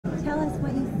tell us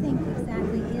what you think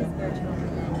exactly is virtual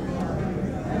reality.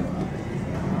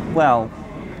 Well,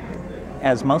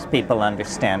 as most people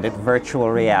understand it,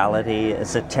 virtual reality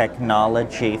is a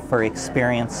technology for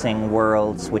experiencing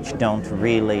worlds which don't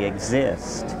really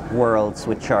exist, worlds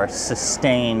which are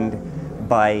sustained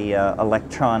by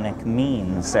electronic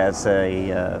means as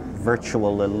a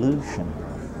virtual illusion.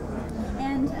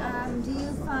 And do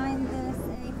you find this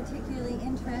a particularly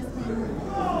interesting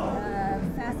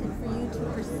facet for you to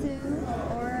pursue,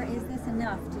 or is this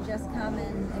enough to just come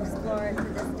and explore it to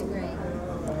this degree?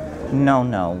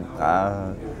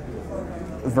 No.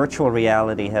 Virtual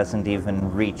reality hasn't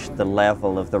even reached the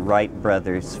level of the Wright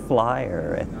brothers'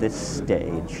 flyer at this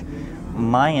stage.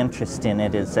 My interest in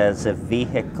it is as a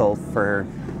vehicle for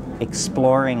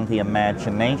exploring the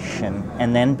imagination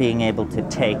and then being able to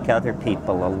take other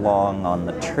people along on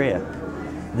the trip.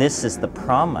 This is the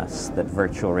promise that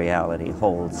virtual reality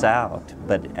holds out,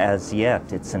 but as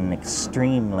yet it's an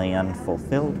extremely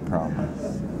unfulfilled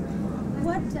promise.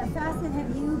 What facet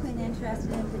have you been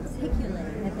interested in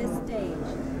particularly at this stage?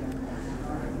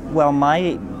 Well,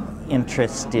 my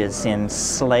interest is in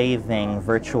slaving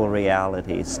virtual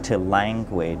realities to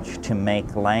language, to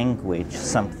make language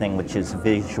something which is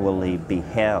visually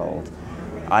beheld.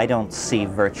 I don't see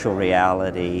virtual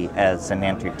reality as an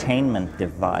entertainment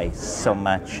device so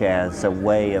much as a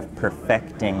way of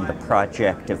perfecting the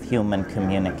project of human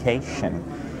communication.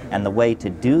 And the way to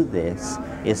do this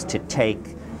is to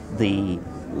take the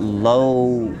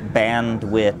low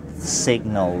bandwidth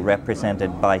signal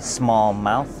represented by small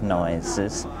mouth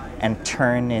noises and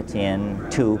turn it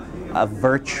into a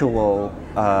virtual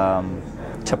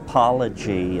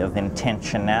topology of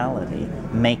intentionality,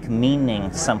 make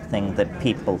meaning something that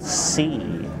people see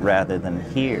rather than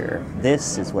hear.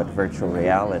 This is what virtual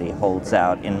reality holds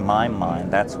out in my mind.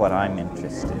 That's what I'm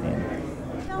interested in.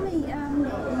 Tell me,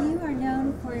 you are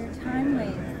known for your time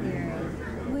wave theory.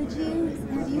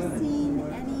 Have you seen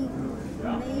any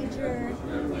major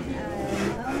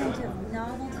moment of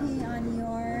novelty on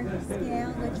your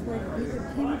scale which you could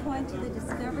pinpoint to the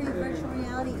discovery of virtual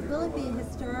reality? Will it be a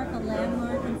historical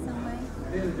landmark in some way?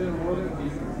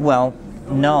 Well,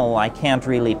 no, I can't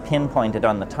really pinpoint it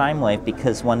on the time wave,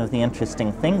 because one of the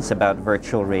interesting things about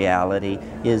virtual reality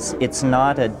is it's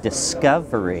not a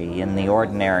discovery in the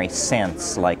ordinary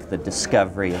sense like the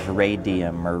discovery of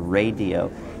radium or radio.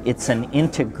 It's an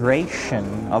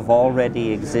integration of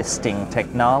already existing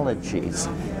technologies.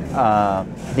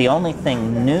 The only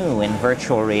thing new in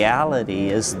virtual reality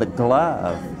is the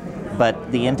glove,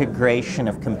 but the integration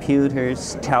of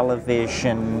computers,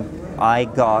 television, eye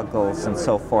goggles, and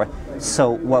so forth.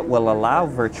 So what will allow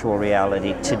virtual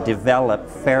reality to develop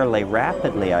fairly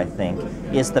rapidly, I think,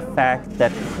 is the fact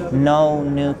that no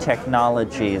new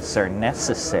technologies are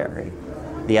necessary.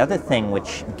 The other thing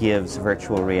which gives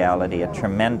virtual reality a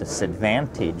tremendous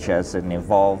advantage as an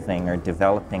evolving or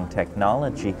developing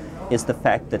technology is the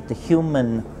fact that the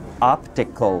human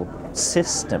optical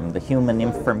system, the human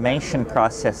information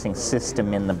processing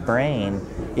system in the brain,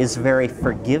 is very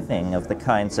forgiving of the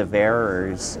kinds of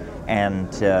errors and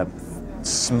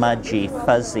smudgy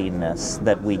fuzziness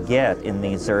that we get in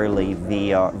these early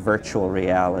virtual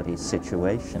reality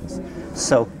situations.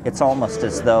 So it's almost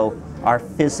as though our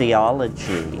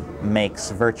physiology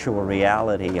makes virtual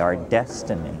reality our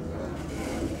destiny.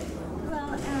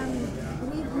 Well,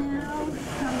 we've now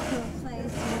come to a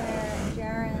place where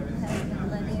Jaron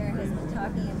has been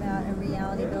talking about a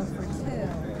reality built for two.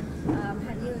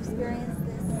 Have you experienced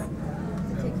this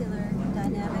particular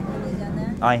dynamic? Have you done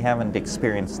that? I haven't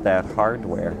experienced that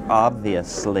hardware.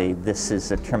 Obviously, this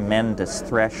is a tremendous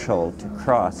threshold to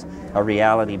cross. A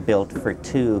reality built for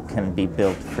two can be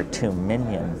built for 2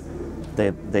 million.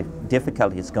 The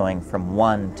difficulty is going from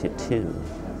 1 to 2.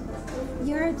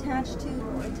 You're attached to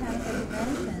Botanical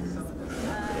Dimensions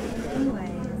in many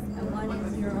ways. One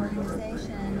is your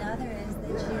organization, another is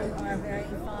that you are very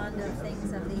fond of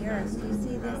things of the earth. Do you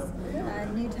see this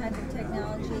new type of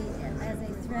technology as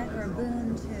a threat or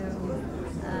boon to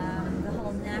the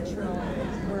whole natural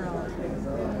world?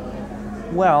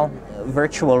 Well,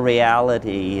 virtual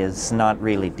reality is not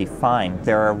really defined.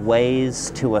 There are ways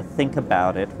to think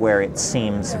about it where it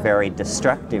seems very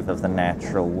destructive of the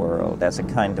natural world, as a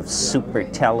kind of super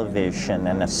television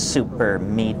and a super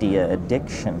media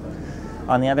addiction.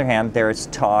 On the other hand, there's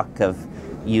talk of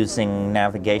using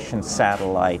navigation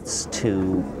satellites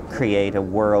to create a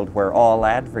world where all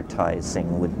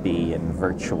advertising would be in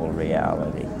virtual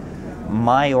reality.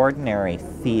 My ordinary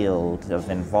field of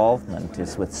involvement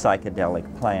is with psychedelic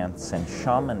plants and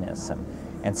shamanism,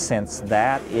 and since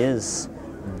that is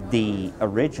the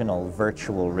original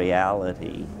virtual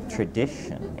reality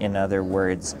tradition, in other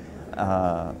words,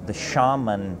 the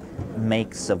shaman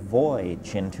makes a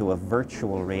voyage into a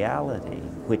virtual reality,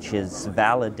 which is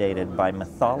validated by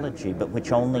mythology, but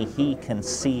which only he can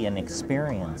see and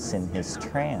experience in his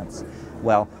trance.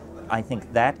 Well, I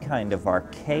think that kind of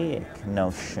archaic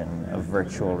notion of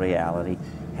virtual reality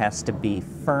has to be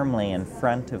firmly in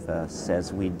front of us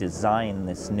as we design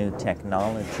this new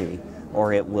technology,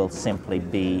 or it will simply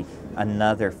be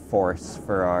another force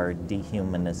for our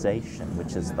dehumanization,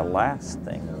 which is the last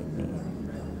thing we need.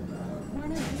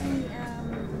 One of the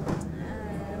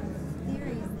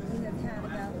theories that you have had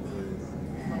about the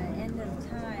end of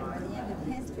time, or the end of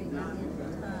history, not the end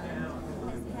of time,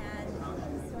 has had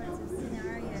sorts of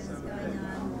scenarios going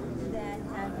on that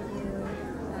have you,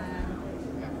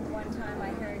 one time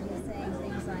I heard you saying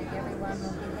things like everyone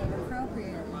will behave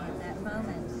appropriately at that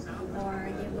moment, or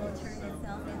it will turn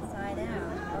itself inside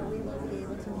out, or we will be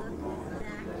able to look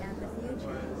back at the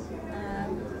future.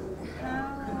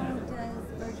 How does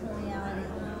virtual reality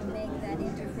make that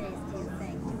interface, do you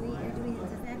think?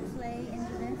 Does that play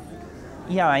into this?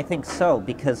 Yeah, I think so,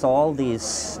 because all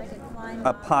these Like a flying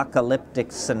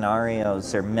apocalyptic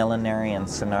scenarios or millenarian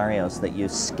scenarios that you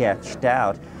sketched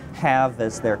out have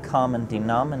as their common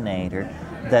denominator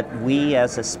that we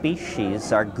as a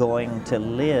species are going to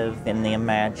live in the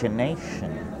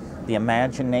imagination. The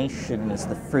imagination is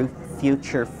the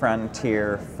future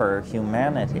frontier for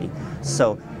humanity.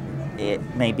 So it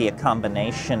may be a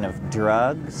combination of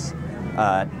drugs,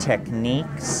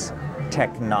 techniques,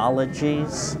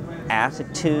 technologies,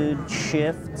 attitude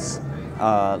shifts,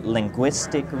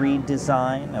 linguistic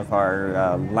redesign of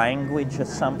our language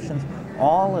assumptions.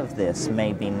 All of this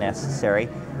may be necessary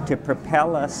to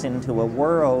propel us into a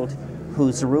world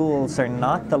whose rules are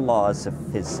not the laws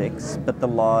of physics, but the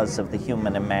laws of the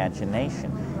human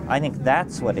imagination. I think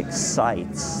that's what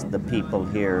excites the people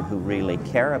here who really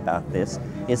care about this,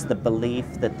 is the belief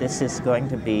that this is going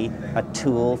to be a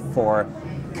tool for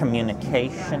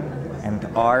communication and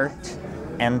art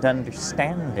and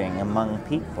understanding among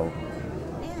people.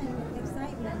 And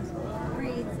excitement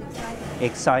breeds excitement.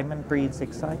 Excitement breeds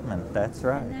excitement, that's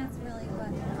right. And that's really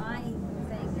what I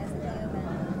think as a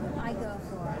human I go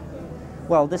for.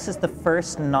 Well, this is the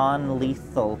first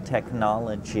non-lethal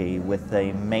technology with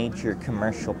a major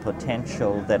commercial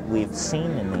potential that we've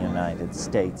seen in the United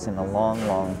States in a long,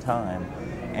 long time.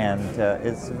 And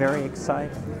it's very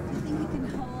exciting. Do you think we can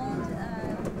hold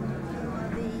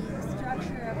the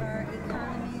structure of our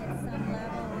economy at some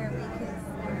level where we could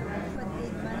put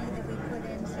the money that we put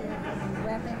into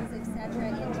weapons, etc.,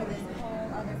 into this whole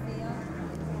other field?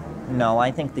 No,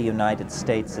 I think the United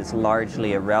States is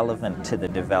largely irrelevant to the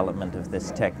development of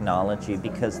this technology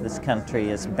because this country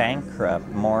is bankrupt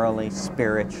morally,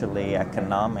 spiritually,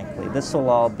 economically. This will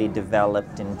all be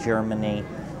developed in Germany,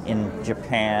 in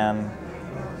Japan.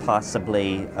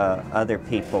 Possibly other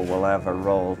people will have a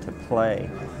role to play.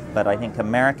 But I think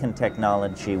American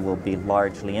technology will be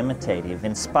largely imitative,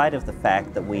 in spite of the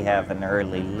fact that we have an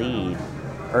early lead.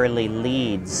 Early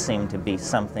leads seem to be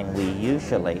something we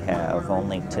usually have,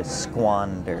 only to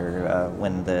squander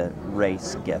when the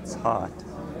race gets hot.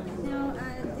 Now,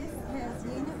 this has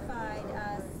unified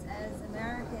us as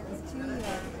Americans 2 years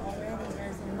already.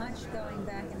 There's much going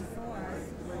back and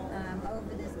forth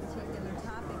over this particular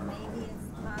topic. Maybe it's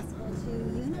possible to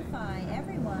unify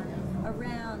everyone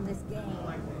around this game.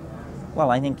 Well,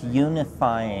 I think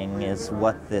unifying is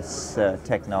what this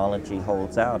technology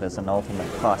holds out as an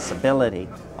ultimate possibility,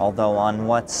 although on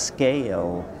what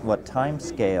scale, what time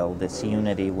scale this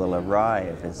unity will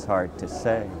arrive is hard to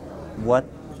say. What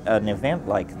an event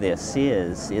like this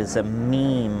is a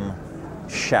meme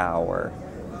shower.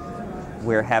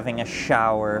 We're having a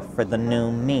shower for the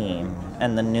new meme,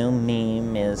 and the new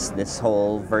meme is this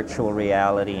whole virtual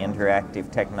reality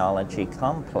interactive technology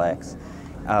complex.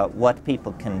 What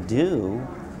people can do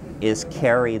is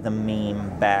carry the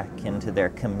meme back into their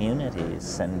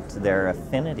communities and their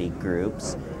affinity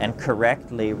groups and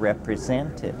correctly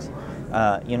represent it.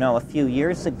 You know, a few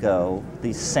years ago,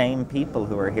 these same people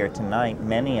who are here tonight,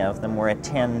 many of them were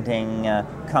attending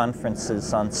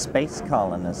conferences on space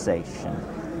colonization.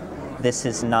 This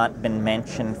has not been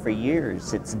mentioned for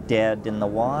years. It's dead in the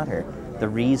water. The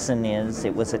reason is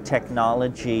it was a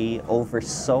technology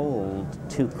oversold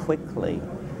too quickly.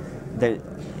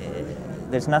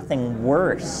 There's nothing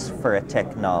worse for a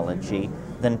technology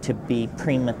than to be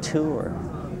premature.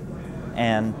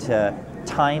 And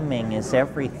timing is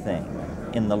everything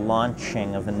in the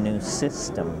launching of a new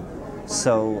system.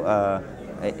 So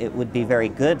it would be very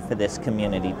good for this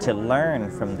community to learn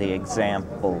from the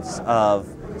examples of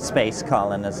space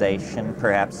colonization,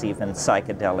 perhaps even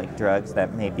psychedelic drugs.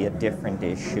 That may be a different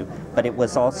issue. But it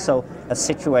was also a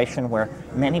situation where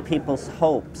many people's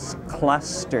hopes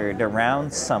clustered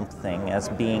around something as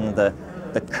being the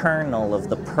kernel of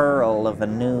the pearl of a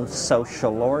new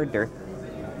social order,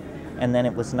 and then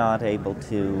it was not able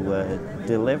to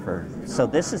deliver. So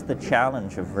this is the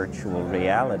challenge of virtual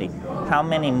reality. How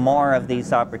many more of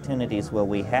these opportunities will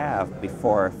we have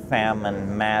before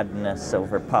famine, madness,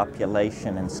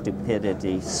 overpopulation, and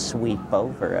stupidity sweep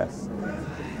over us?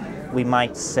 We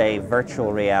might say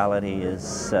virtual reality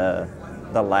is the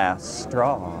last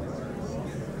straw.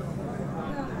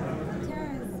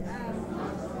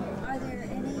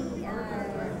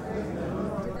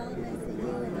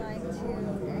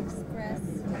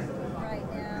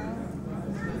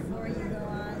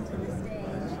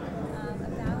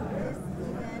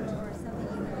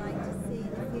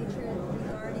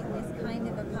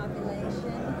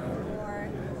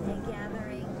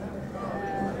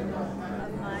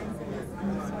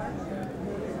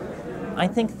 I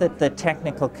think that the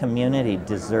technical community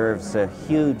deserves a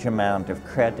huge amount of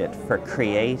credit for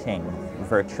creating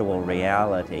virtual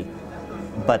reality,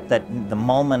 but that the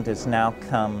moment has now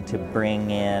come to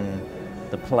bring in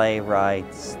the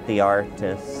playwrights, the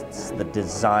artists, the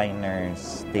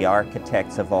designers, the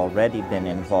architects have already been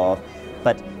involved,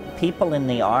 but people in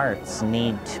the arts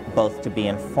need both to be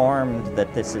informed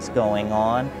that this is going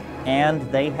on, and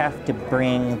they have to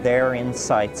bring their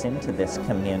insights into this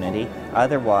community.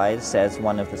 Otherwise, as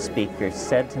one of the speakers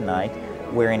said tonight,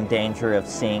 we're in danger of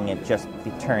seeing it just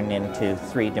be turned into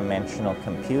three-dimensional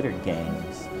computer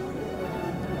games.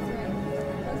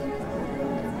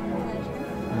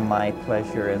 My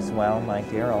pleasure as well, my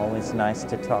dear. Always nice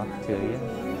to talk to you.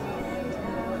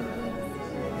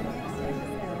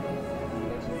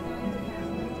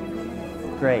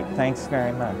 Great, thanks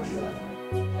very much.